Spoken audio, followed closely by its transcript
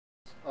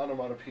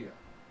onomatopoeia?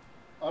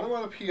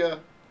 Onomatopoeia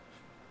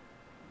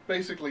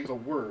basically is a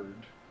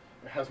word.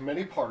 It has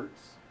many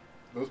parts.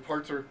 Those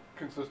parts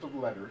consist of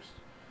letters.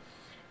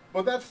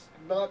 But that's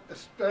not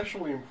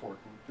especially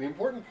important. The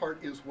important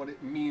part is what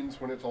it means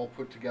when it's all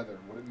put together.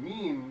 What it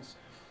means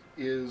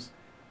is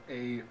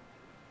a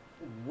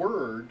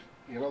word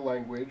in a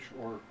language,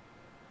 or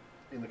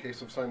in the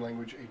case of sign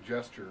language, a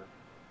gesture,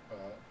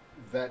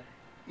 that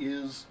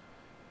is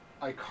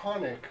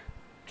iconic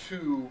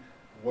to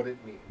what it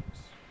means.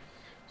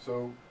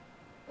 So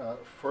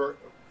for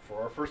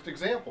our first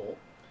example,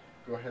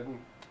 go ahead and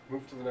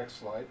move to the next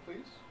slide,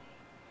 please.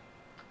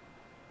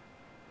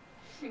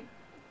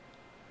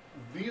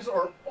 These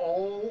are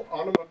all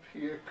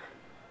onomatopoeic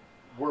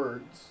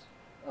words.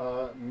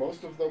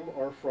 Most of them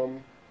are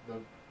from the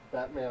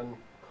Batman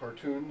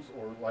cartoons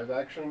or live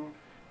action,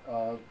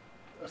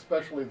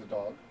 especially the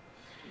dog.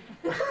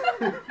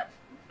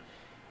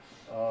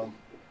 How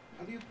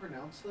do you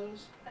pronounce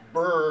those?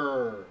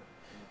 Brr.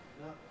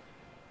 No.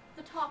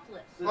 The top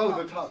list.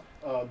 The top.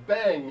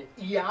 Bang,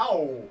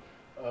 yow,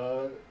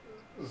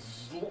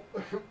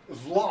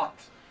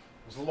 zlot,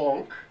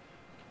 zlonk,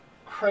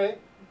 crank,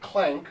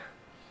 clank,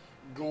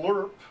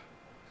 glurp,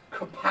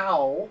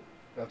 kapow,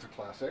 that's a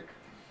classic,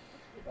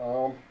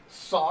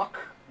 sock,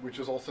 which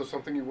is also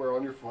something you wear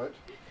on your foot,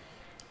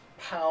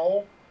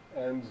 pow,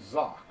 and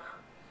zock.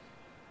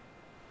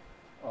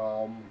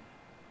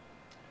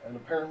 And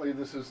apparently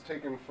this is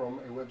taken from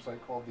a website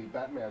called the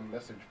Batman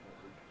Message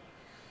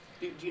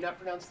Board. Do you not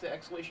pronounce the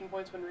exclamation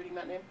points when reading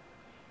that name?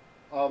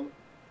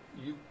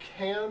 You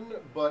can,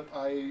 but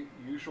I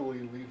usually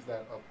leave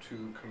that up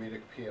to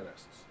comedic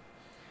pianists.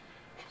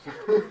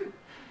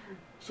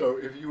 So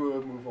if you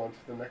would move on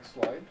to the next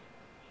slide.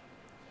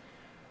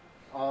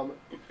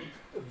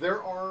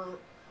 There are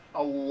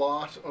a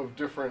lot of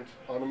different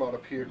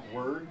onomatopoeic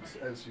words,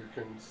 as you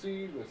can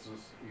see. This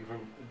is even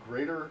a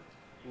greater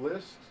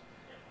list.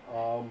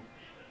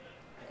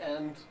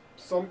 And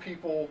some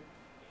people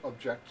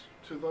object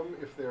to them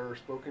if they're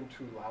spoken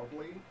too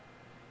loudly.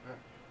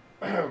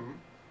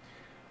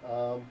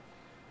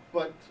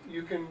 But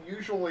you can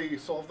usually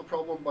solve the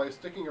problem by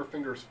sticking your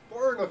fingers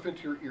far enough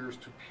into your ears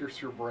to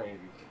pierce your brain.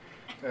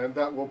 And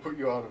that will put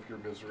you out of your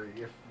misery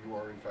if you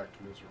are in fact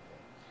miserable.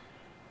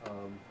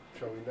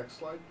 Shall we next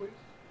slide, please?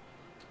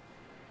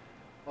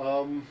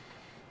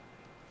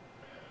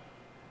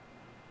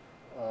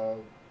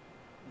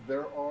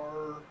 There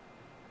are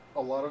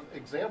a lot of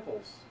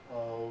examples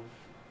of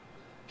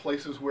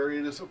places where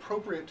it is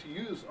appropriate to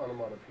use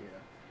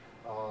onomatopoeia.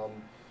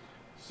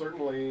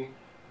 Certainly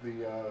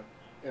the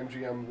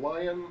MGM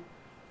lion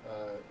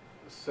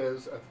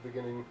says at the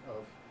beginning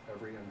of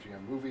every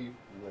MGM movie,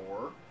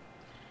 roar.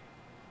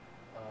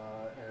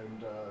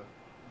 And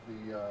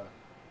the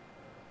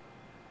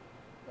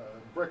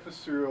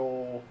breakfast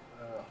cereal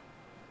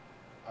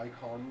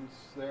icons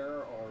there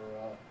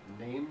are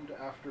named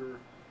after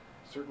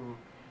certain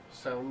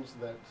sounds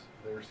that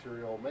their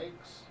cereal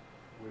makes,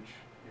 which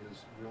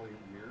is really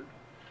weird,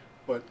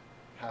 but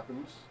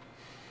happens.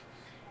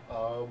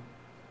 Go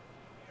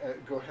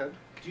ahead.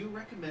 Do you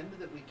recommend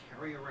that we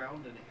carry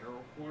around an air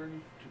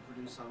horn to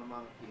produce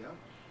onomatopoeia?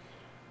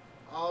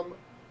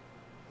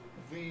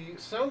 The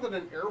sound that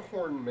an air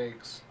horn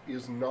makes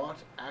is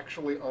not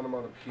actually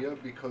onomatopoeia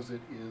because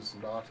it is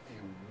not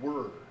a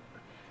word.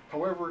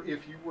 However,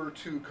 if you were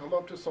to come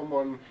up to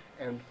someone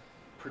and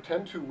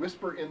pretend to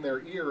whisper in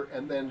their ear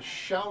and then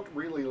shout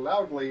really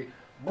loudly,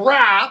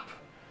 brap,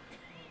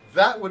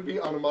 that would be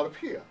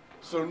onomatopoeia.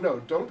 So no,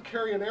 don't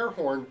carry an air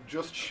horn,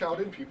 just shout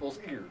in people's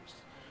ears.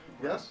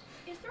 Yes?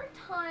 Is there a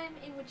time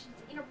in which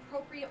it's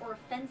inappropriate or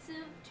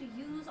offensive to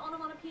use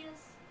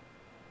onomatopoeias?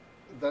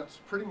 That's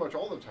pretty much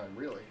all the time,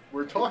 really.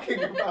 We're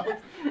talking about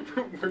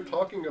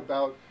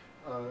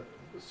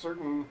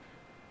certain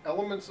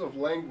elements of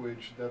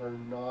language that are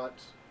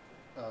not.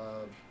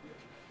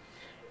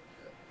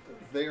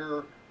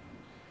 They're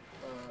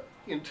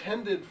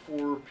intended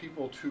for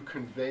people to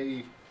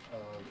convey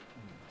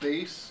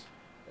base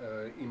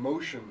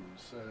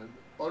emotions,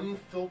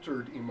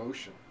 unfiltered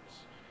emotions.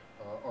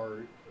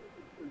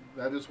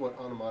 That is what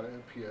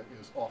onomatopoeia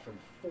is often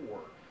for.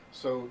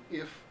 So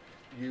if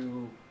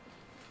you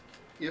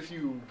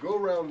go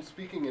around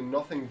speaking in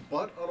nothing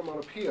but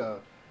onomatopoeia,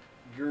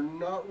 you're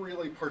not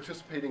really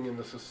participating in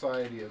the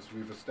society as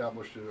we've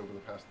established it over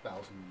the past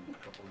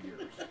couple of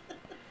years.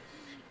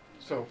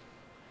 So,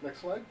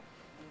 next slide.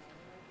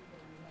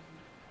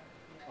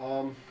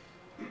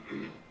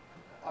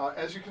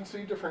 As you can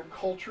see, different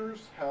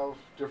cultures have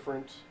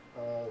different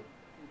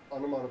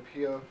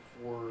onomatopoeia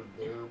for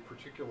their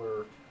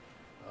particular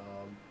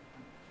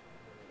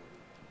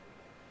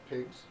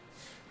pigs.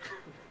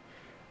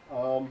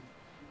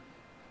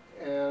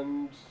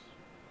 And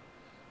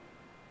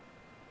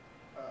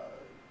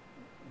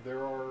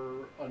there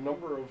are a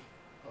number of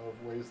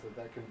ways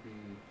that can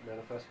be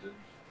manifested.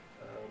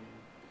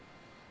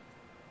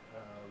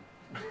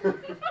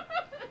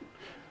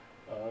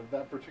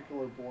 That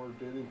particular board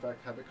did, in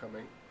fact, have it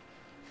coming.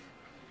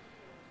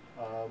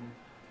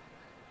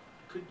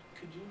 Could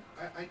you?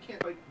 I can't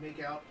quite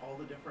make out all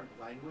the different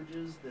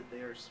languages that the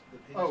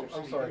pigs Oh, are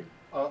speaking. I'm sorry.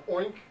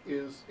 Oink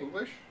is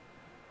English.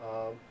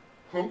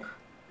 Hunk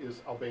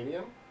is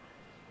Albanian.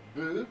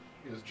 B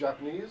is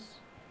Japanese.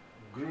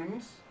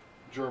 Gruns,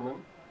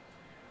 German.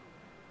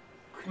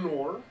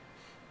 Knorr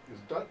is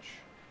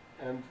Dutch.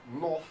 And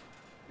Nof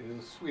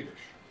is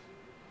Swedish.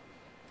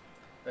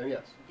 And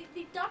yes.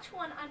 The Dutch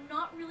one, I'm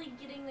not really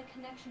getting the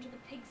connection to the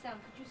pig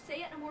sound. Could you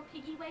say it in a more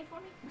piggy way for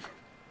me?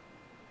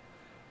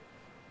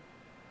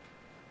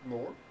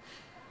 Nor?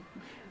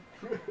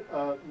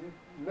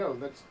 No,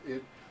 that's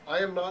it. I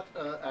am not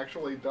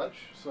actually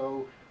Dutch,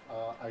 so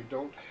I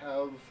don't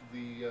have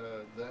the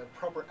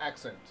proper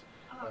accent.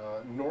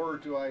 Nor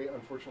do I,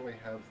 unfortunately,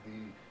 have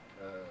the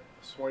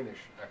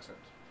Swinish accent.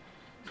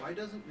 Why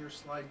doesn't your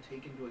slide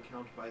take into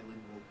account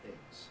bilingual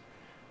pigs?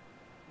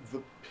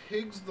 The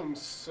pigs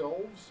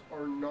themselves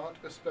are not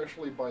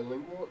especially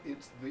bilingual.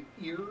 It's the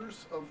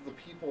ears of the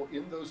people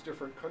in those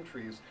different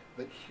countries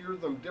that hear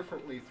them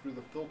differently through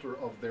the filter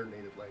of their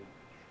native language.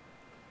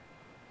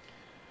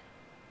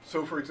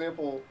 So, for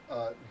example,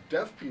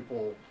 deaf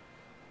people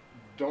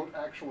don't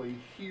actually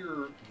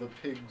hear the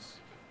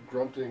pigs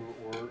grunting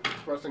or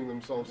expressing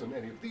themselves in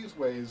any of these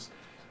ways.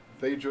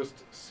 They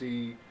just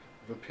see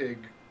the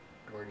pig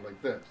going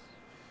like this,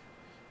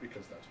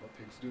 because that's what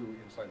pigs do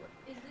in sign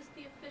language. Is this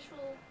the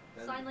official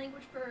sign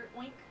language for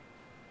oink?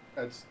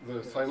 That's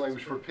the sign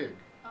language for pig.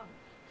 Oh.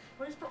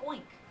 What is for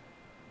oink?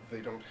 They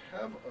don't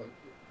have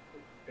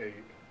a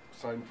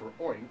sign for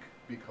oink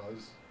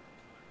because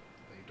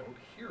they don't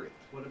hear it.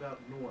 What about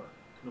Knorr?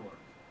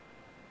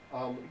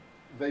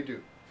 They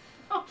do.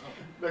 Oh.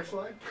 Next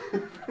slide.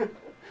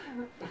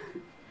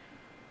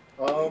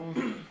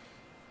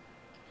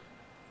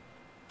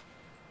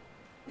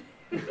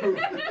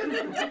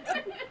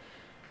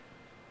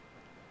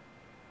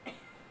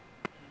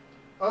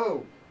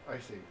 Oh, I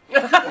see.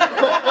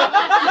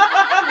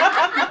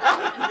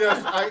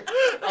 Yes,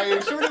 I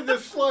inserted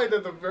this slide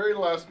at the very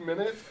last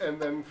minute and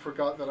then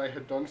forgot that I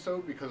had done so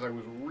because I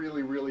was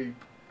really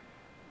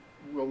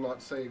will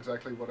not say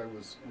exactly what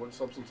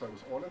substance I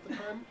was on at the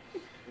time.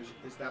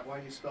 Is that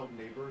why you spelled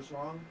neighbors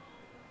wrong?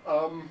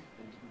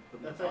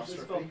 That's actually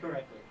spelled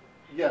correctly.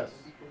 Yes.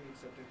 Before you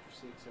accept it,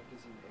 proceed, accept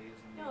as in A as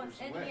in No, it's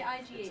neighbors away.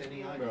 N-E-I-G-H. It's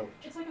N-E-I-G-H. No.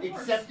 It's like a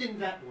horse. Except in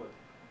that word.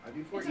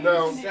 Before It's you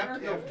No.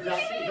 accept after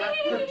That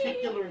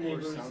particular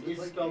neighbors sounded is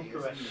like spelled A as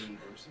in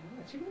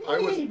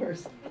correctly.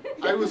 neighbors.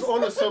 I was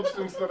on a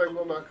substance that I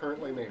will not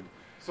currently name.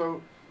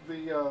 So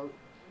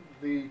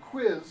the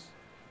quiz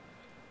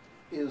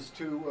is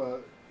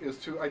to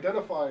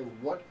identify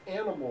what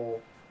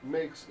animal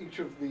makes each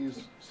of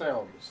these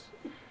sounds.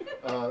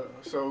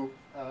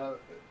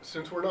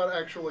 Since we're not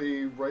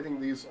actually writing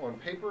these on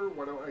paper,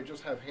 why don't I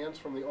just have hands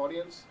from the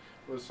audience?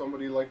 Would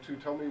somebody like to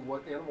tell me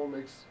what animal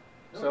makes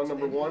sound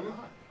number one?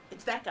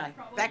 It's that guy.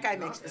 Probably That guy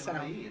Not makes the sound.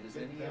 N-I-E, it is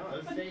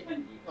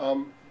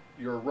N-E-I.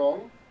 You're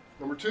wrong.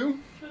 Number two,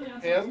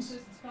 hands.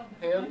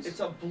 Hands. It's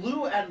a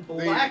blue and The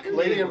black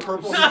lady in neighbors.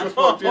 purple who just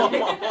walked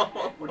in.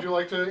 Would you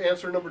like to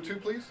answer number two,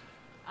 please?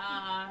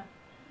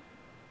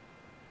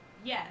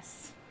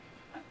 Yes.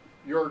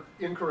 You're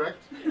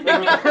incorrect.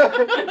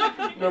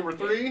 Number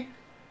three.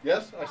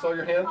 Yes, I saw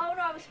your hand. Oh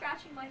no, I was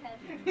scratching my head.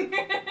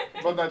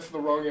 But that's the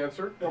wrong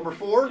answer. Number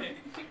four.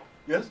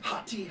 Yes?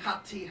 Hotty,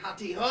 hotty,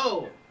 hotty,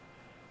 ho!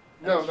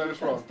 No, that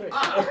is wrong.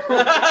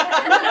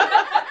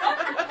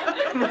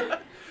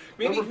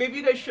 Maybe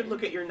you guys should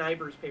look at your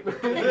neighbor's paper.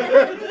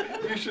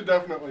 You should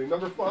definitely.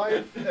 Number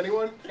five.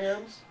 Anyone?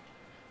 Hands?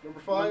 Number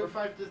five? Number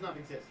 5 does not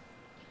exist.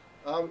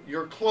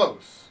 You're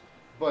close,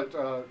 but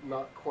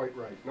not quite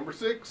right. Number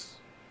six.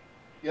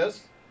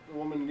 Yes? The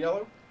woman in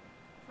yellow?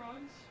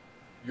 Frogs?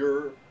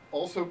 You're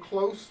also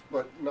close,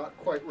 but not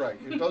quite right.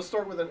 It does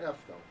start with an F,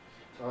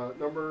 though.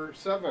 Number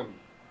seven.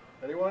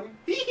 Anyone?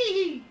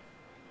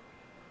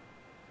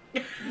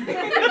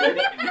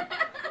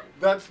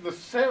 That's the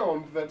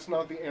sound, that's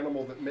not the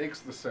animal that makes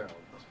the sound.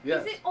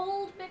 Yes. Is it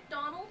Old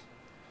MacDonald?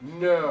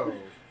 No.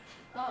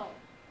 Oh.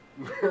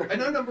 I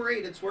know number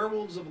 8, it's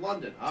Werewolves of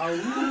London.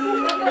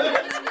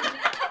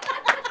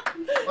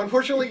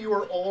 Unfortunately, you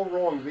are all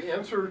wrong. The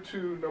answer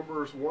to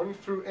numbers 1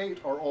 through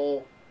 8 are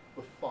all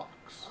the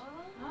fox. Oh.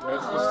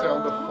 That's the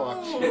sound of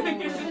fox.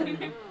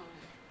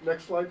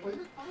 Next slide,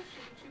 please.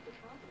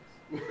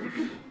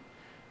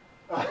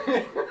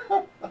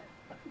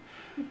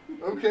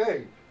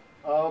 Okay.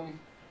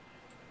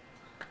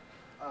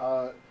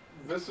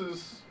 This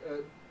is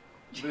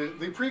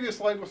the previous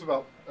slide was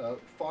about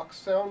fox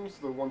sounds.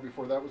 The one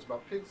before that was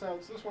about pig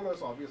sounds. This one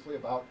is obviously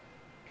about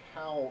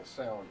cow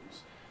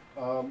sounds.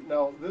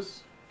 Now,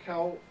 this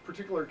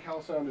particular cow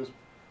sound is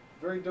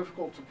very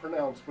difficult to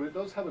pronounce, but it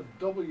does have a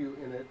W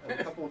in it and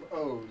a couple of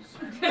O's.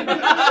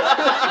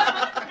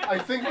 I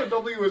think the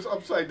W is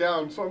upside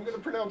down, so I'm going to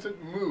pronounce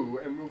it moo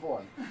and move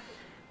on.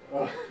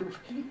 Yeah,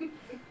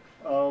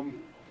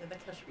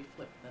 that cow should be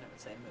flipped, then it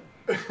would say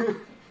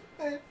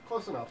moo.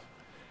 Close enough.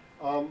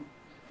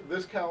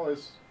 This cow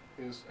is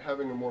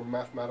having a more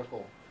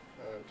mathematical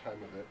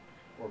time of it,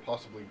 or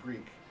possibly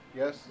Greek.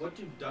 Yes? What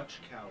do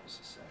Dutch cows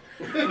say?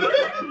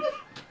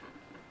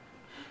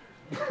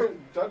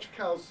 Dutch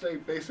cows say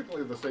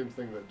basically the same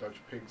thing that Dutch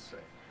pigs say.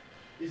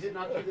 Is it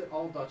not true that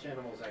all Dutch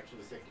animals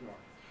actually say knor?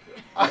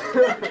 I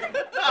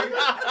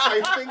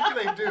think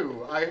they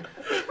do.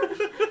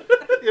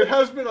 It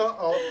has been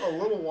a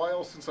little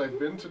while since I've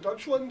been to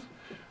Dutchland.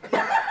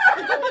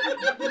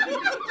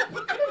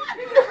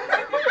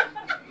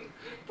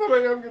 But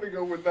I am going to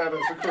go with that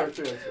as the correct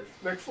answer.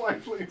 Next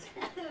slide, please.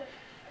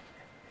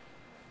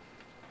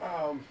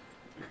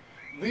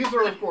 These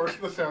are, of course,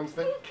 the sounds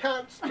that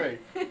cats make.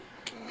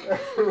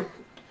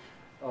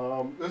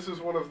 This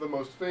is one of the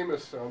most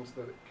famous sounds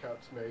that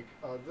cats make.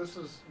 This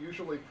is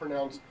usually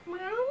pronounced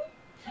meow.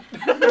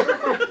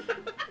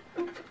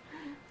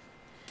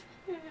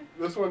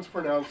 This one's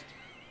pronounced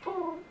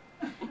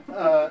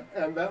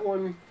and that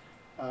one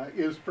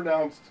is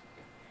pronounced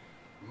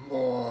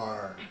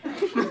more.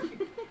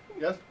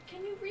 Yes?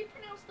 Can you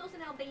repronounce those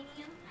in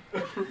Albanian?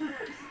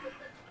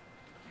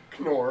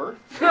 Knor.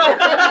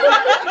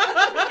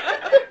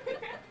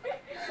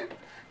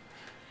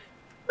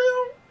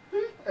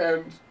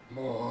 And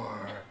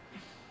more.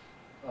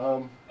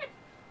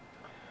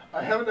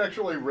 I haven't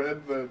actually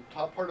read the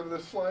top part of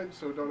this slide,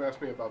 so don't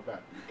ask me about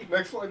that.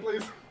 Next slide,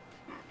 please.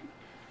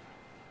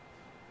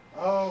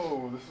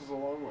 Oh, this is a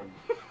long one.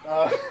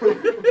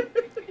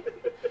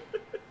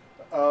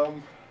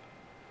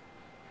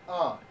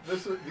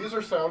 These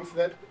are sounds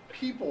that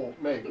people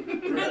make,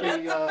 with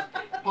the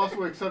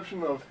possible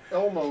exception of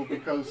Elmo,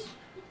 because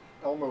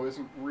Elmo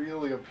isn't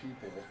really a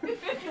people.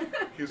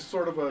 He's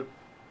sort of a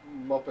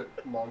Muppet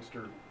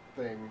monster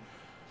thing.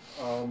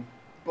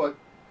 But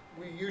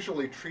we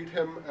usually treat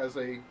him as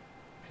a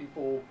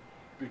people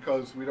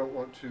because we don't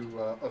want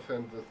to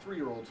offend the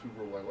 3-year-olds who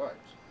rule our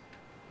lives.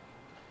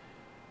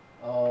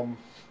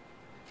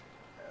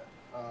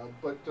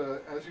 But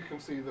as you can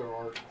see, there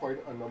are quite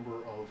a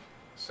number of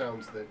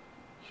sounds that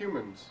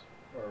humans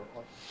or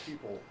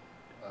people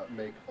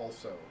make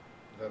also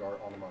that are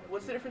onomatopoeic.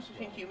 What's the difference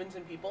between humans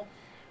and people?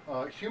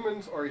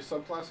 Humans are a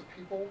subclass of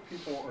people.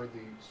 People are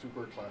the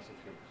superclass of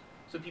humans.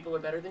 So people are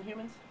better than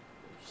humans?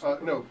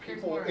 No,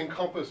 people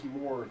encompass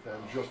more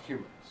than just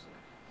humans.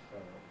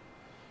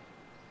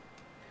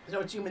 So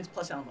it's humans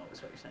plus Elmo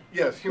is what you're saying.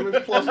 Yes, humans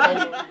plus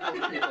Elmo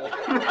equals people.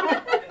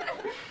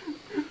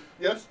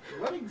 Yes?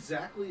 What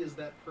exactly is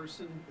that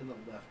person in the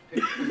left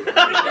picture?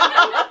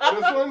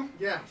 This one?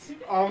 Yes.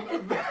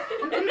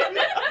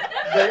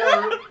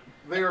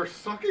 They are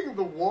sucking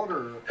the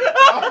water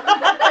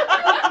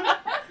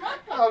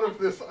out of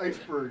this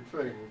iceberg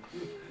thing.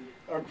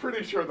 I'm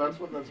pretty sure that's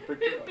what that's a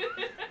picture of.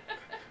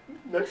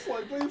 Next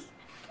slide, please.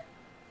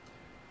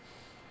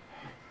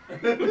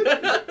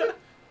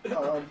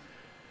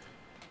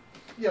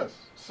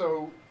 Yes,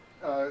 so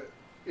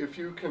if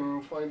you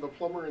can find the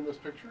plumber in this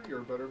picture, you're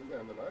a better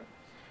man than I.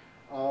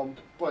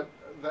 But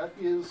that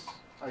is,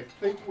 I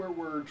think, where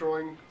we're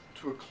drawing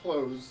to a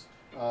close.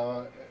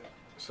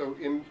 So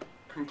in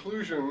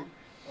conclusion,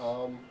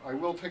 I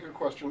will take a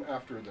question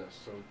after this,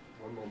 so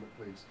one moment,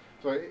 please.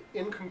 So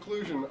in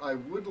conclusion, I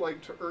would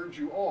like to urge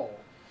you all,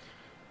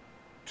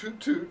 toot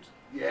toot,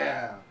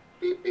 yeah,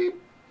 beep beep.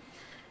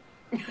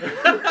 I'm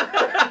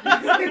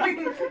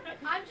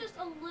just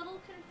a little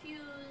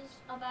confused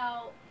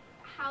about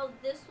how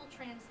this will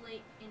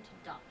translate into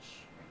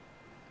Dutch.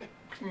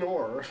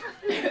 Knor.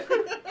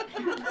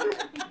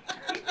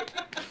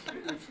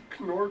 It's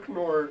knor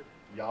knor,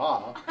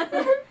 ja.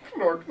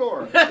 Knor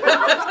knor.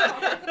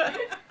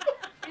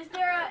 Is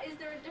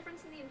there a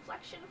difference in the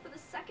inflection for the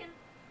second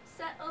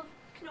set of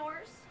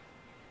knors?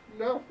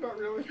 No, not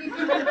really.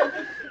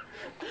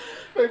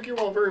 Thank you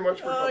all very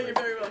much for coming. Oh, you're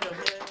very welcome.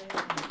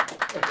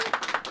 Yay.